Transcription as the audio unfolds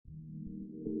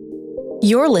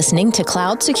You're listening to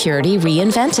Cloud Security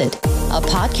Reinvented, a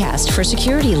podcast for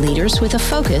security leaders with a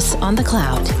focus on the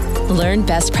cloud. Learn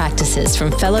best practices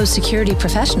from fellow security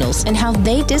professionals and how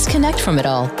they disconnect from it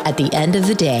all at the end of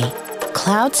the day.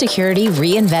 Cloud Security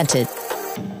Reinvented.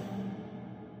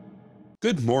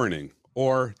 Good morning,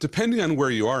 or depending on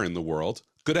where you are in the world,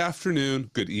 good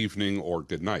afternoon, good evening, or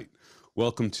good night.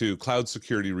 Welcome to Cloud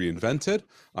Security Reinvented.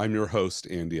 I'm your host,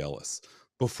 Andy Ellis.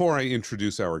 Before I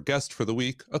introduce our guest for the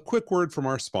week, a quick word from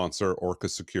our sponsor, Orca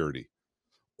Security.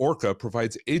 Orca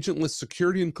provides agentless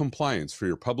security and compliance for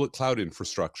your public cloud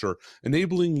infrastructure,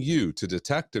 enabling you to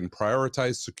detect and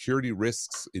prioritize security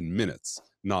risks in minutes,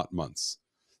 not months.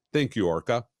 Thank you,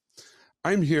 Orca.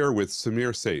 I'm here with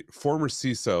Samir Sait, former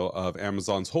CISO of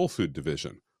Amazon's Whole Food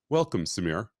division. Welcome,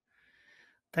 Samir.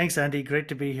 Thanks, Andy. Great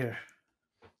to be here.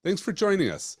 Thanks for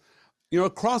joining us.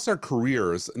 Across our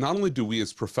careers, not only do we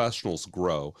as professionals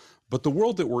grow, but the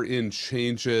world that we're in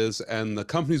changes and the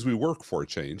companies we work for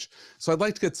change. So I'd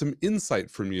like to get some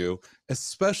insight from you,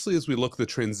 especially as we look at the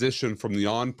transition from the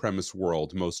on-premise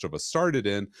world most of us started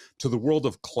in to the world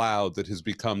of cloud that has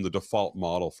become the default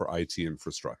model for IT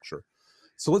infrastructure.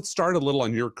 So let's start a little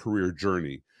on your career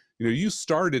journey. You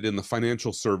started in the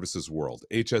financial services world,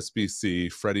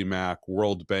 HSBC, Freddie Mac,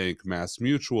 World Bank, Mass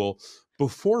Mutual,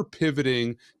 before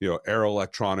pivoting, Arrow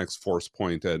Electronics,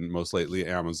 ForcePoint, and most lately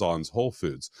Amazon's Whole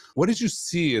Foods. What did you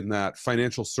see in that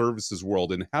financial services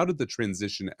world, and how did the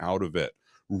transition out of it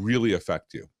really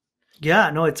affect you? Yeah,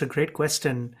 no, it's a great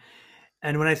question.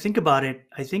 And when I think about it,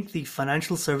 I think the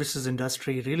financial services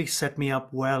industry really set me up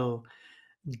well,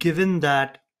 given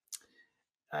that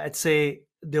I'd say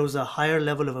there was a higher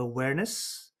level of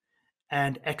awareness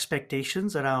and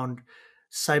expectations around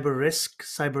cyber risk,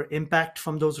 cyber impact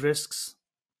from those risks.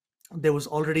 There was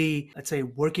already, I'd say,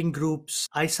 working groups,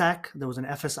 ISAC. There was an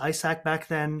FS ISAC back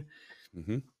then.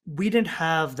 Mm-hmm. We didn't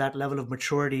have that level of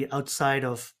maturity outside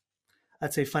of,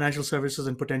 I'd say, financial services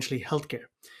and potentially healthcare.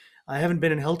 I haven't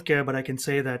been in healthcare, but I can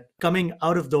say that coming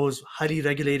out of those highly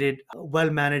regulated,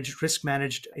 well-managed,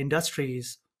 risk-managed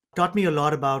industries taught me a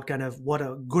lot about kind of what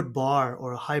a good bar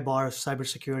or a high bar of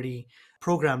cybersecurity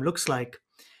program looks like.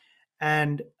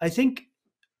 And I think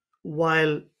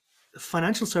while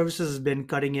financial services has been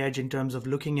cutting edge in terms of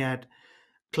looking at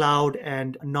cloud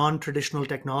and non-traditional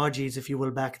technologies, if you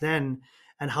will, back then,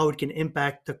 and how it can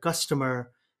impact the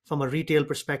customer from a retail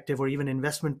perspective or even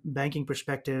investment banking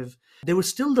perspective, there was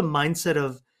still the mindset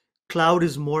of cloud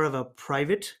is more of a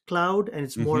private cloud and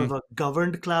it's more of a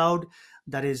governed cloud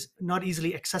that is not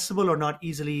easily accessible or not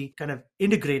easily kind of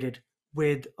integrated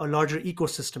with a larger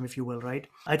ecosystem, if you will, right?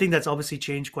 I think that's obviously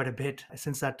changed quite a bit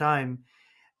since that time.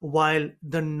 While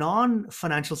the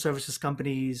non-financial services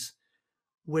companies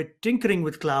were tinkering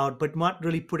with cloud, but not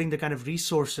really putting the kind of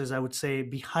resources, I would say,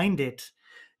 behind it,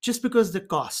 just because the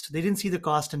cost, they didn't see the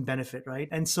cost and benefit, right?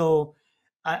 And so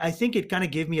I think it kind of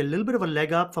gave me a little bit of a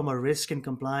leg up from a risk and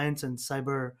compliance and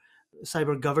cyber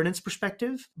governance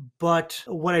perspective. But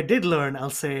what I did learn,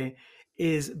 I'll say,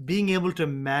 is being able to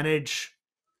manage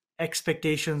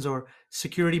expectations or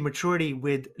security maturity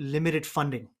with limited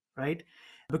funding, right?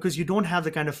 Because you don't have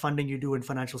the kind of funding you do in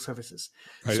financial services.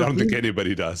 I don't think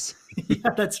anybody does. Yeah,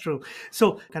 that's true.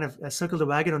 So kind of circle the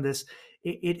wagon on this.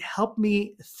 It helped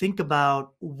me think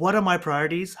about what are my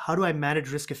priorities? How do I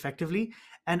manage risk effectively?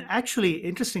 And actually,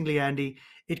 interestingly, Andy,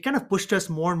 it kind of pushed us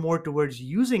more and more towards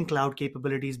using cloud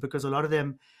capabilities because a lot of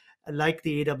them, like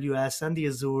the AWS and the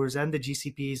Azures and the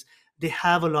GCPs, they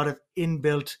have a lot of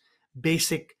inbuilt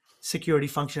basic security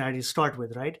functionality to start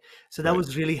with, right? So that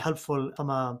was really helpful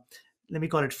from a, let me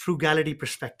call it, frugality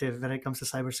perspective when it comes to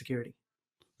cybersecurity.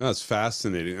 That's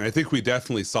fascinating. And I think we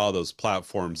definitely saw those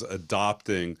platforms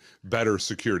adopting better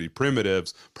security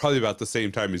primitives probably about the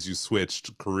same time as you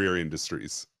switched career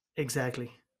industries. Exactly.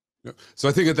 So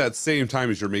I think at that same time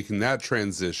as you're making that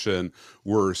transition,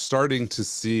 we're starting to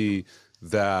see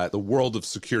that the world of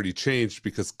security changed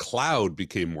because cloud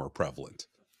became more prevalent.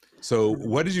 So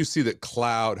what did you see that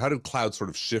how did cloud sort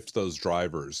of shift those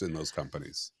drivers in those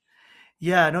companies?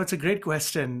 Yeah, no, it's a great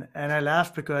question. And I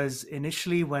laugh because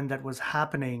initially when that was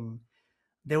happening,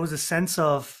 there was a sense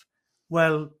of,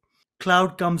 well,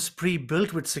 cloud comes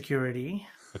pre-built with security,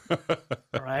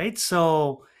 right?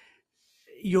 So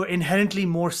you're inherently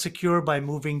more secure by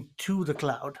moving to the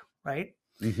cloud, right?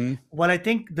 Mm-hmm. Well, I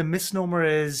think the misnomer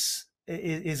is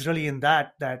really in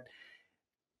that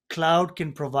cloud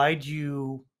can provide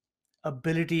you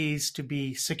abilities to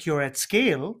be secure at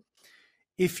scale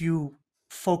if you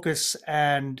focus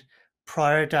and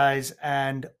prioritize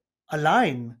and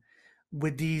align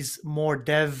with these more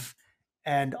dev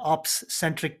and ops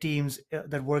centric teams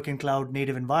that work in cloud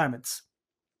native environments.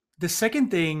 The second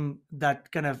thing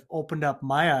that kind of opened up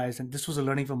my eyes, and this was a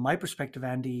learning from my perspective,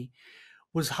 Andy,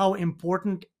 was how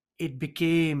important it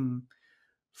became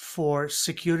for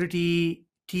security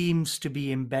teams to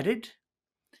be embedded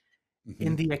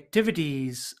in the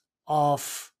activities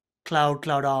of cloud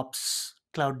ops,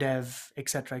 cloud dev, et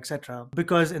cetera, et cetera.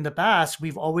 Because in the past,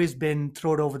 we've always been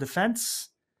thrown over the fence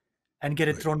and get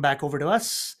it Right. thrown back over to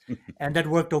us. And that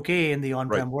worked okay in the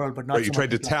on-prem Right. world, but not Right. so You much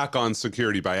tried to in cloud. tack on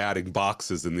security by adding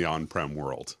boxes in the on-prem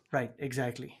world. Right,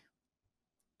 exactly.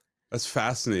 That's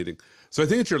fascinating. So I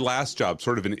think it's your last job,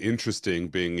 sort of an interesting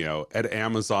being, at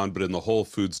Amazon, but in the Whole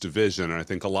Foods division. And I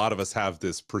think a lot of us have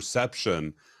this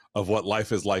perception of what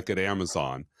life is like at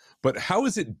Amazon. But how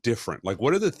is it different? Like,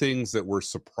 what are the things that were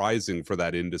surprising for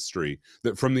that industry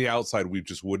that from the outside we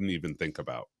just wouldn't even think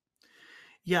about?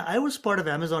 Yeah, I was part of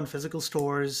Amazon physical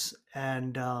stores,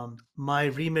 and my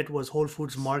remit was Whole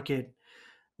Foods Market,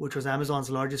 which was Amazon's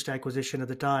largest acquisition at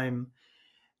the time.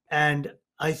 And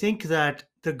I think that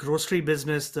the grocery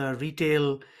business, the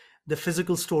retail, the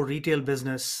physical store retail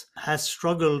business has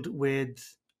struggled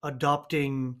with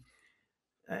adopting,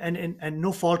 and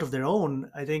no fault of their own.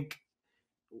 I think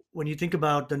when you think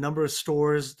about the number of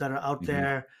stores that are out Hmm.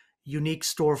 there, unique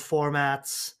store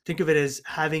formats, think of it as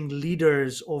having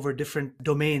leaders over different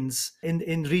domains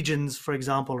in regions, for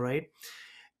example, right?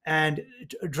 And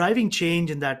driving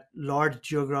change in that large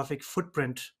geographic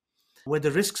footprint where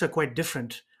the risks are quite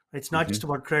different. It's not just Hmm.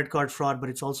 about credit card fraud, but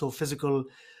it's also physical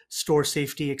store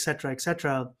safety, et cetera, et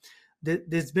cetera.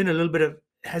 There's been a little bit of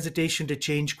hesitation to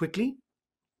change quickly.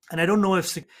 And I don't know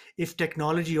if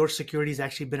technology or security has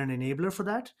actually been an enabler for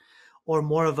that, or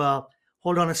more of a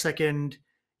hold on a second,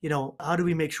 how do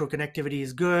we make sure connectivity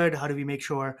is good? How do we make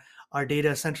sure our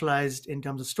data is centralized in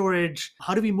terms of storage?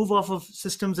 How do we move off of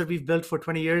systems that we've built for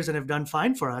 20 years and have done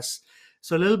fine for us?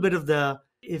 So a little bit of the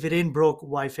if it ain't broke,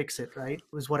 why fix it, right?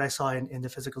 Was what I saw in the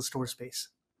physical store space.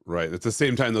 Right. At the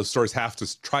same time, those stores have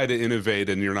to try to innovate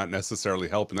and you're not necessarily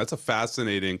helping. That's a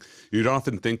fascinating, you don't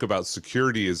often think about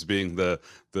security as being the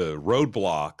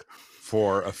roadblock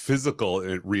for a physical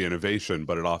re-innovation,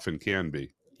 but it often can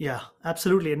be. Yeah,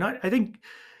 absolutely. And I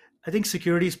think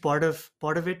security is part of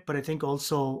it, but I think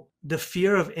also the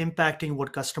fear of impacting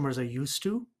what customers are used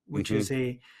to, which Hmm. is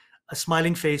a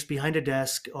smiling face behind a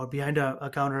desk or behind a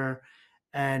counter,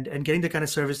 and getting the kind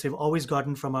of service they've always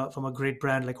gotten from a great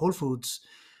brand like Whole Foods.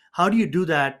 How do you do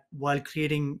that while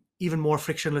creating even more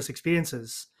frictionless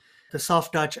experiences? The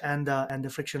soft touch and the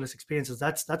frictionless experiences.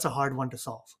 That's a hard one to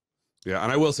solve. Yeah,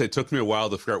 and I will say it took me a while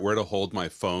to figure out where to hold my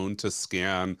phone to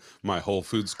scan my Whole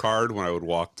Foods card when I would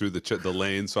walk through the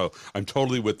lane. So I'm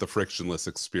totally with the frictionless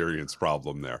experience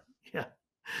problem there. Yeah.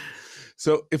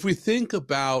 So if we think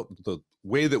about the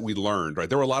way that we learned, right,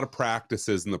 there were a lot of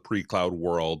practices in the pre-cloud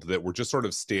world that were just sort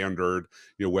of standard,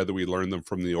 whether we learned them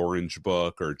from the Orange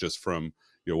Book or just from,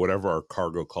 whatever our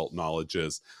cargo cult knowledge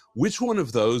is. Which one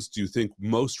of those do you think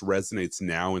most resonates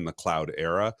now in the cloud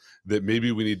era that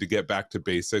maybe we need to get back to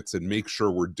basics and make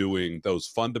sure we're doing those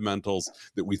fundamentals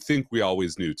that we think we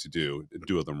always knew to do and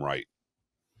do them right?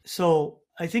 So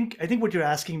I think what you're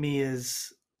asking me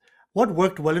is what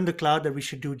worked well in the cloud that we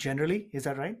should do generally. Is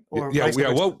that right? Or Yeah, vice yeah.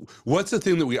 versa? What's the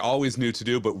thing that we always knew to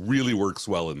do, but really works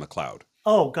well in the cloud?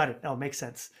 Oh, got it. Oh, makes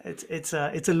sense. It's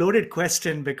a loaded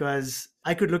question because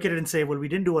I could look at it and say, well, we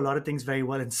didn't do a lot of things very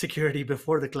well in security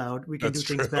before the cloud. We can do That's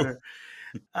things true. better.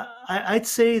 I'd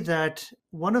say that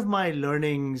one of my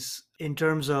learnings in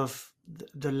terms of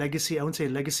the legacy, I wouldn't say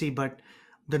legacy, but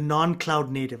the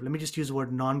non-cloud native, let me just use the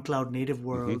word non-cloud native Hmm.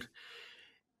 world,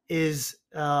 is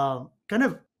kind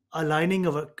of aligning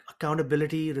of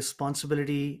accountability,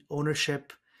 responsibility,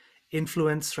 ownership,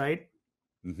 influence, right?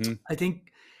 Hmm. I think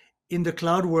in the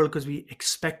cloud world, because we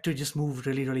expect to just move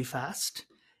really, really fast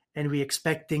and we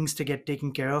expect things to get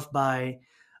taken care of by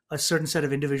a certain set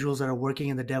of individuals that are working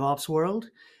in the DevOps world,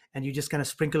 and you just kind of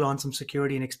sprinkle on some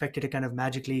security and expect it to kind of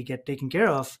magically get taken care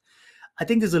of. I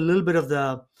think there's a little bit of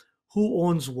the who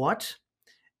owns what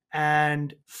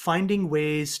and finding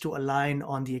ways to align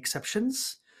on the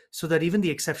exceptions so that even the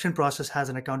exception process has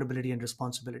an accountability and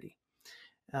responsibility.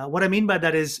 What I mean by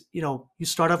that is, you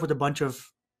start off with a bunch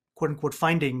of quote unquote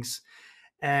findings,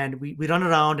 and we run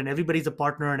around and everybody's a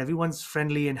partner and everyone's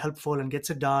friendly and helpful and gets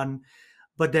it done.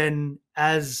 But then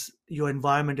as your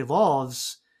environment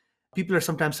evolves, people are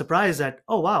sometimes surprised that,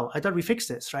 oh wow, I thought we fixed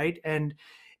this, right? And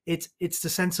it's the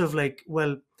sense of like,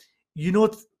 well,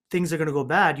 things are going to go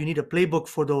bad. You need a playbook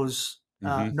for those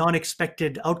Hmm.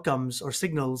 non-expected outcomes or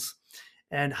signals,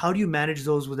 and how do you manage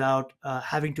those without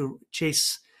having to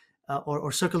chase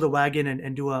or circle the wagon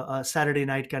and do a Saturday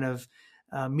night kind of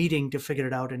meeting to figure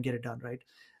it out and get it done, right?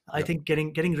 I think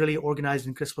getting really organized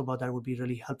and crisp about that would be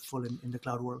really helpful in the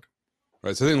cloud world.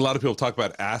 Right. So I think a lot of people talk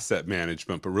about asset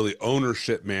management, but really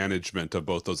ownership management of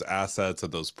both those assets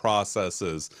and those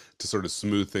processes to sort of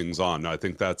smooth things on. Now, I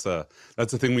think that's a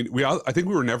thing I think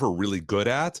we were never really good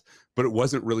at, but it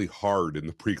wasn't really hard in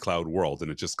the pre-cloud world, and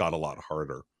it just got a lot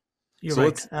harder. You're So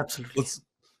right. Absolutely. let's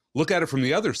look at it from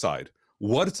the other side.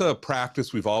 What's a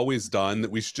practice we've always done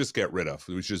that we should just get rid of?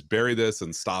 We should just bury this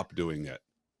and stop doing it.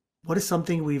 What is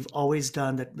something we've always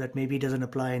done that maybe doesn't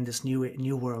apply in this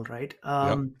new world, right?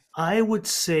 Yep. I would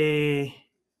say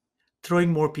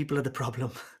throwing more people at the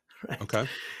problem, right? Okay.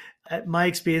 My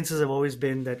experiences have always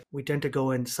been that we tend to go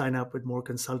and sign up with more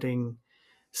consulting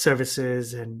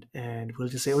services, and we'll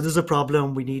just say, oh, there's a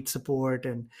problem, we need support,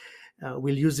 and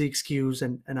we'll use the excuse,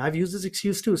 and I've used this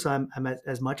excuse too. So I'm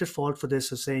as much at fault for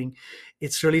this as saying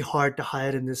it's really hard to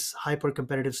hire in this hyper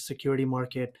competitive security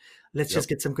market. Let's just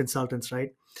get some consultants,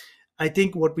 right? I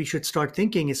think what we should start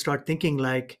thinking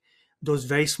like those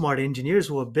very smart engineers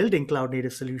who are building cloud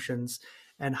native solutions,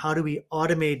 and how do we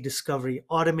automate discovery,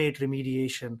 automate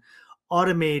remediation,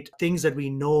 automate things that we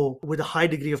know with a high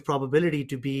degree of probability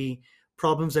to be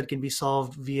problems that can be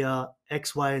solved via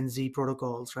X, Y, and Z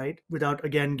protocols, right? Without,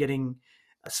 again, getting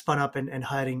spun up and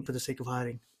hiring for the sake of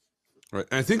hiring. Right.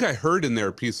 And I think I heard in there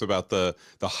a piece about the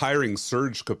hiring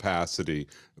surge capacity,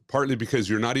 partly because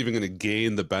you're not even going to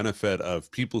gain the benefit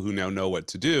of people who now know what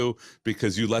to do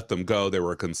because you let them go. They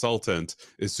were a consultant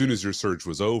as soon as your surge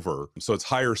was over. So it's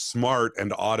hire smart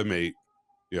and automate,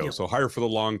 so hire for the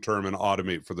long term and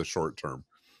automate for the short term.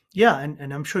 Yeah.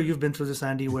 And I'm sure you've been through this,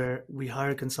 Andy, where we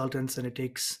hire consultants and it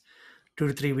takes 2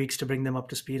 to 3 weeks to bring them up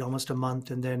to speed, almost a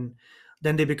month. And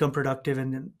then they become productive.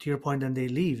 And then, to your point, then they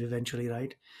leave eventually,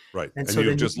 right? Right. And so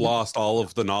you've just lost all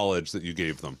of the knowledge that you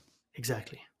gave them.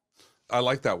 Exactly. I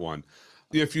like that one.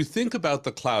 If you think about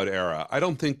the cloud era, I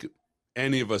don't think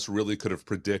any of us really could have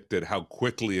predicted how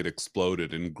quickly it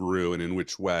exploded and grew and in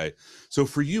which way. So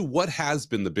for you, what has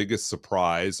been the biggest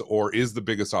surprise or is the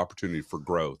biggest opportunity for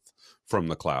growth from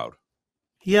the cloud?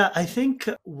 Yeah, I think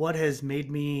what has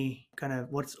made me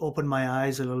what's opened my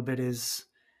eyes a little bit is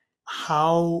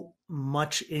how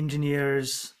much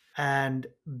engineers and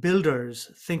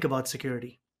builders think about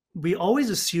security. We always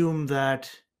assume that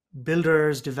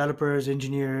builders, developers,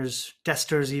 engineers,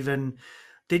 testers even,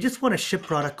 they just want to ship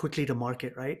product quickly to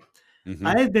market, right? Mm-hmm.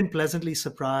 I have been pleasantly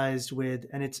surprised with,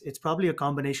 and it's probably a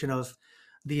combination of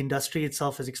the industry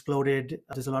itself has exploded.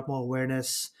 There's a lot more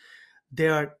awareness.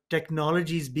 There are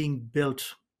technologies being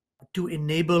built to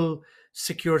enable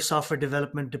secure software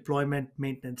development, deployment,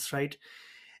 maintenance, right?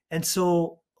 And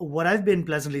so what I've been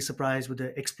pleasantly surprised with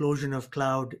the explosion of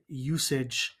cloud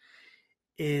usage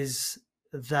is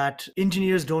that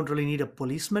engineers don't really need a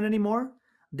policeman anymore.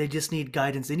 They just need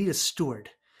guidance. They need a steward.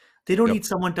 They don't need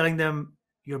someone telling them,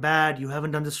 you're bad, you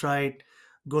haven't done this right,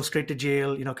 go straight to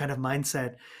jail, kind of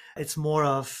mindset. It's more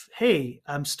of, hey,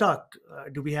 I'm stuck.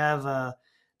 Do we have a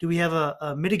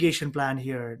mitigation plan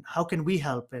here? How can we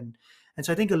help? And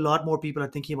so I think a lot more people are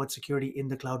thinking about security in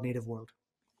the cloud native world.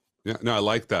 Yeah, no, I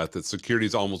like that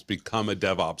security's almost become a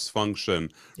DevOps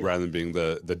function rather than being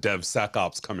the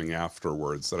DevSecOps coming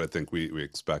afterwards that I think we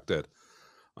expected.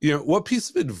 What piece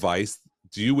of advice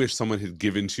do you wish someone had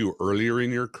given to you earlier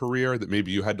in your career that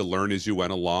maybe you had to learn as you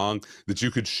went along that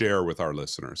you could share with our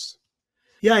listeners?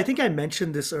 Yeah, I think I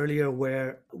mentioned this earlier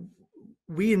where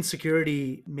we in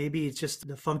security, maybe it's just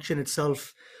the function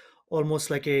itself, almost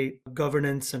like a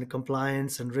governance and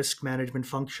compliance and risk management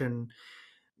function.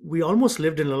 We almost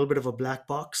lived in a little bit of a black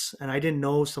box, and I didn't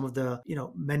know some of the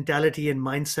mentality and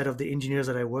mindset of the engineers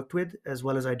that I worked with as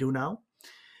well as I do now.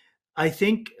 I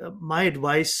think my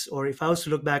advice, or if I was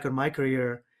to look back on my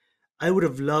career, I would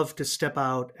have loved to step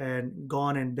out and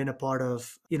gone and been a part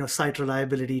of site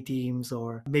reliability teams,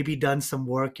 or maybe done some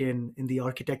work in the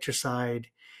architecture side.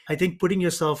 I think putting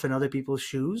yourself in other people's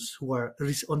shoes who are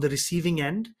on the receiving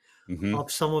end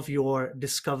of some of your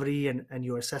discovery and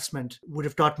your assessment would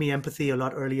have taught me empathy a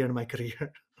lot earlier in my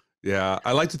career. Yeah,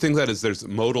 I like to think that as there's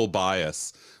modal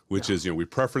bias, which is, we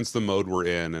preference the mode we're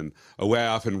in. And a way I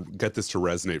often get this to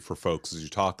resonate for folks is you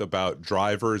talk about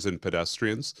drivers and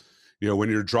pedestrians. When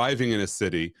you're driving in a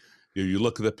city, you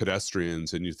look at the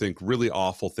pedestrians and you think really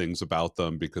awful things about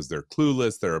them because they're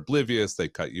clueless, they're oblivious, they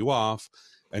cut you off.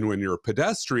 And when you're a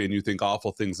pedestrian, you think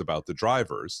awful things about the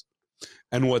drivers.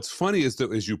 And what's funny is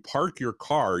that as you park your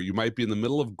car, you might be in the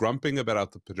middle of grumping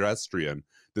about the pedestrian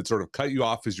that sort of cut you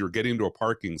off as you're getting to a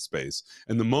parking space.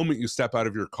 And the moment you step out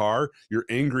of your car, you're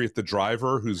angry at the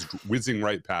driver who's whizzing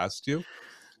right past you.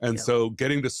 And so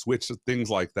getting to switch to things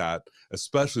like that,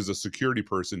 especially as a security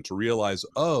person, to realize,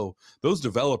 oh, those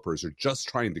developers are just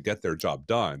trying to get their job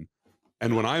done.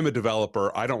 And when I'm a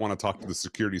developer, I don't want to talk to the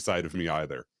security side of me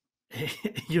either.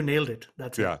 You nailed it.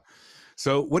 That's Yeah. it.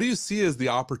 So what do you see as the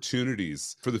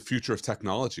opportunities for the future of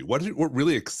technology? What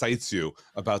really excites you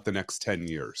about the next 10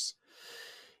 years?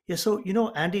 Yeah. So,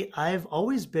 Andy, I've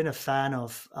always been a fan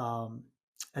of,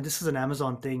 and this is an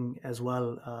Amazon thing as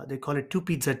well. They call it two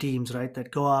pizza teams, right?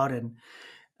 That go out and,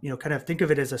 kind of think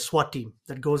of it as a SWAT team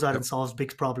that goes out Yep. and solves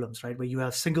big problems, right? Where you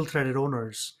have single threaded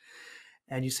owners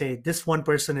and you say this one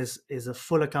person is a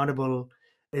full accountable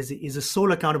is a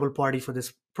sole accountable party for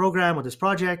this program or this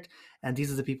project, and these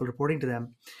are the people reporting to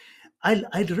them.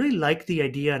 I really like the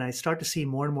idea, and I start to see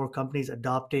more and more companies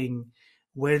adopting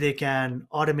where they can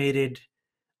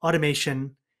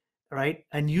automation, right,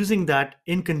 and using that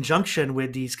in conjunction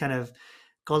with these kind of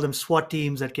call them SWAT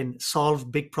teams that can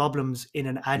solve big problems in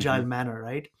an agile Mhm. manner,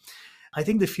 right? I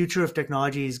think the future of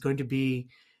technology is going to be,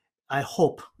 I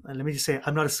hope, and let me just say,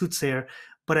 I'm not a soothsayer,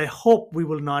 but I hope we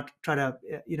will not try to,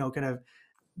 kind of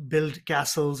build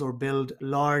castles or build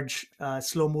large,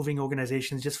 slow moving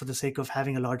organizations just for the sake of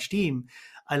having a large team.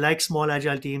 I like small,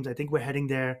 agile teams. I think we're heading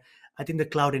there. I think the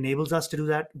cloud enables us to do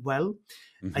that well.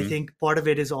 I Mhm. think part of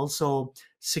it is also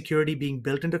security being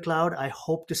built into cloud. I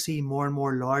hope to see more and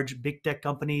more large, big tech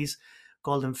companies,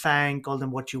 call them FANG, call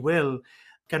them what you will,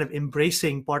 kind of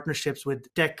embracing partnerships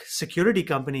with tech security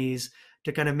companies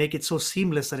to kind of make it so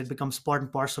seamless that it becomes part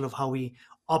and parcel of how we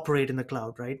operate in the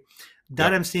cloud, right?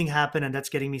 That Yep. I'm seeing happen, and that's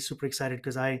getting me super excited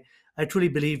because I truly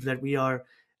believe that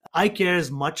I care as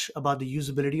much about the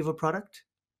usability of a product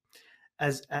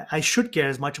as I should care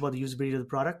as much about the usability of the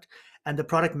product, and the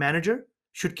product manager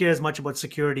should care as much about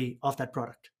security of that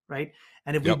product, right?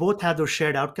 And if we Yep. both have those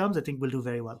shared outcomes, I think we'll do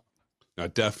very well. I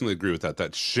definitely agree with that.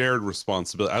 That shared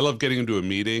responsibility. I love getting into a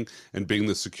meeting and being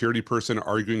the security person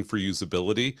arguing for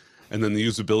usability. And then the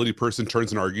usability person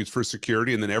turns and argues for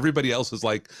security. And then everybody else is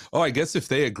like, oh, I guess if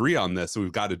they agree on this,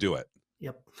 we've got to do it.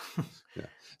 Yep. Yeah.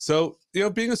 So,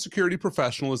 being a security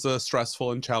professional is a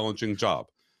stressful and challenging job.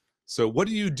 So what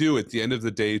do you do at the end of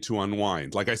the day to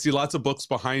unwind? Like I see lots of books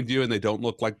behind you and they don't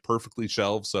look like perfectly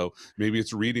shelved. So maybe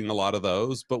it's reading a lot of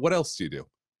those, but what else do you do?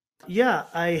 Yeah,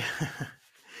 I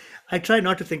I try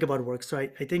not to think about work. So I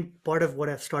think part of what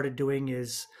I've started doing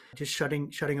is just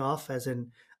shutting off, as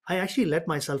in I actually let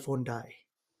my cell phone die.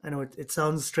 I know it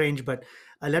sounds strange, but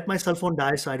I let my cell phone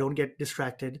die so I don't get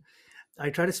distracted. I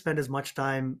try to spend as much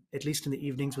time, at least in the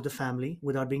evenings, with the family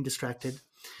without being distracted.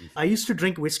 I used to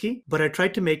drink whiskey, but I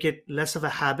tried to make it less of a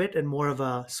habit and more of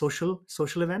a social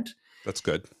event. That's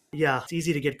good. Yeah, it's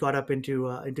easy to get caught up into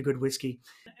good whiskey.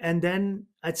 And then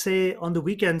I'd say on the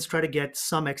weekends, try to get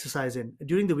some exercise in.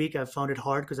 During the week, I've found it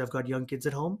hard because I've got young kids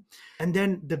at home. And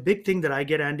then the big thing that I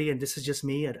get, Andy, and this is just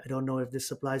me, I don't know if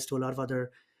this applies to a lot of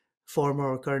other former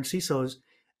or current CISOs,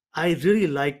 I really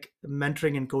like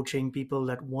mentoring and coaching people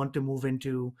that want to move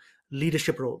into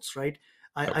leadership roles, right?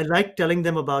 Yep. I like telling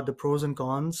them about the pros and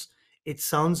cons. It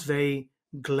sounds very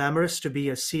glamorous to be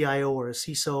a CIO or a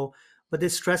CISO, but they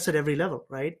stress at every level,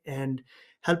 right? And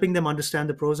helping them understand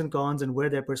the pros and cons and where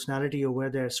their personality or where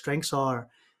their strengths are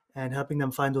and helping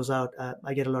them find those out,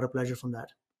 I get a lot of pleasure from that.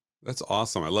 That's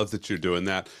awesome. I love that you're doing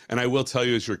that. And I will tell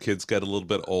you, as your kids get a little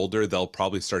bit older, they'll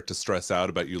probably start to stress out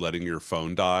about you letting your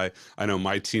phone die. I know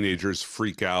my teenagers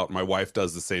freak out. My wife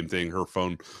does the same thing. Her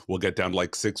phone will get down to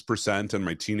like 6%, and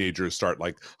my teenagers start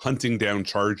like hunting down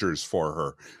chargers for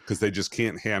her because they just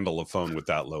can't handle a phone with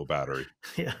that low battery.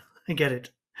 Yeah, I get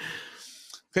it.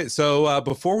 Okay, so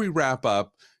before we wrap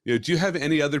up, do you have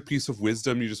any other piece of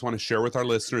wisdom you just want to share with our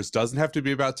listeners? Doesn't have to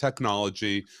be about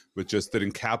technology, but just that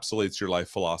encapsulates your life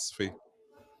philosophy.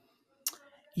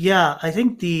 Yeah, I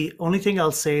think the only thing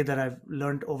I'll say that I've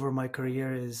learned over my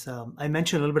career is I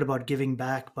mentioned a little bit about giving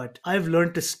back, but I've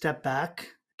learned to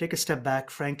take a step back,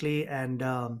 frankly, and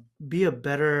be a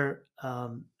better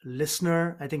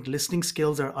listener. I think listening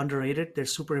skills are underrated, they're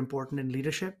super important in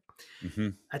leadership. Hmm.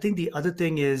 I think the other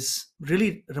thing is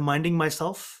really reminding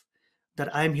myself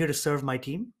that I'm here to serve my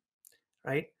team,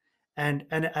 right? And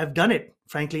I've done it,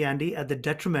 frankly, Andy, at the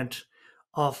detriment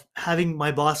of having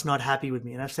my boss not happy with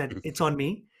me. And I've said it's on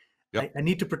me. Yep. I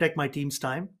need to protect my team's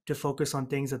time to focus on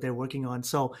things that they're working on.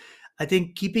 So I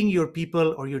think keeping your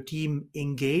people or your team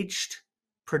engaged,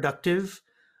 productive,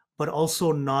 but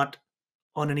also not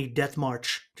on any death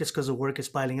march just because the work is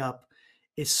piling up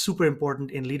is super important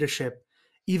in leadership,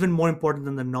 even more important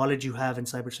than the knowledge you have in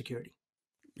cybersecurity.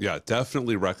 Yeah,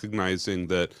 definitely recognizing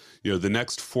that, the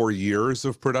next 4 years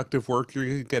of productive work you're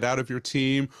going to get out of your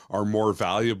team are more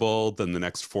valuable than the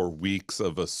next 4 weeks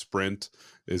of a sprint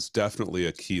is definitely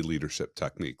a key leadership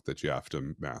technique that you have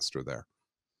to master there.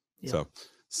 Yeah. So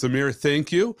Samir,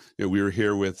 thank you. We were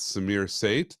here with Samir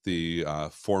Sait, the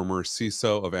former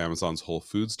CISO of Amazon's Whole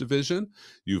Foods division.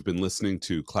 You've been listening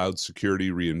to Cloud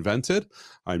Security Reinvented.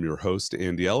 I'm your host,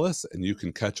 Andy Ellis, and you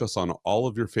can catch us on all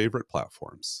of your favorite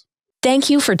platforms. Thank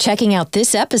you for checking out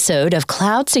this episode of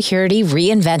Cloud Security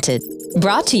Reinvented,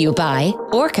 brought to you by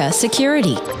Orca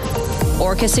Security.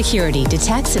 Orca Security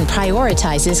detects and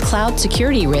prioritizes cloud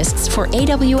security risks for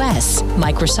AWS,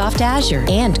 Microsoft Azure,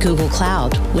 and Google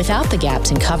Cloud without the gaps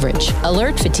in coverage,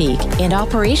 alert fatigue, and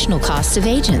operational costs of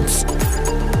agents.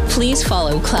 Please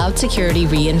follow Cloud Security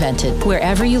Reinvented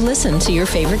wherever you listen to your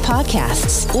favorite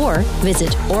podcasts, or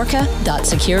visit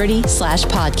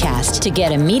orca.security/podcast to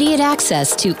get immediate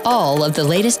access to all of the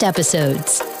latest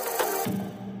episodes.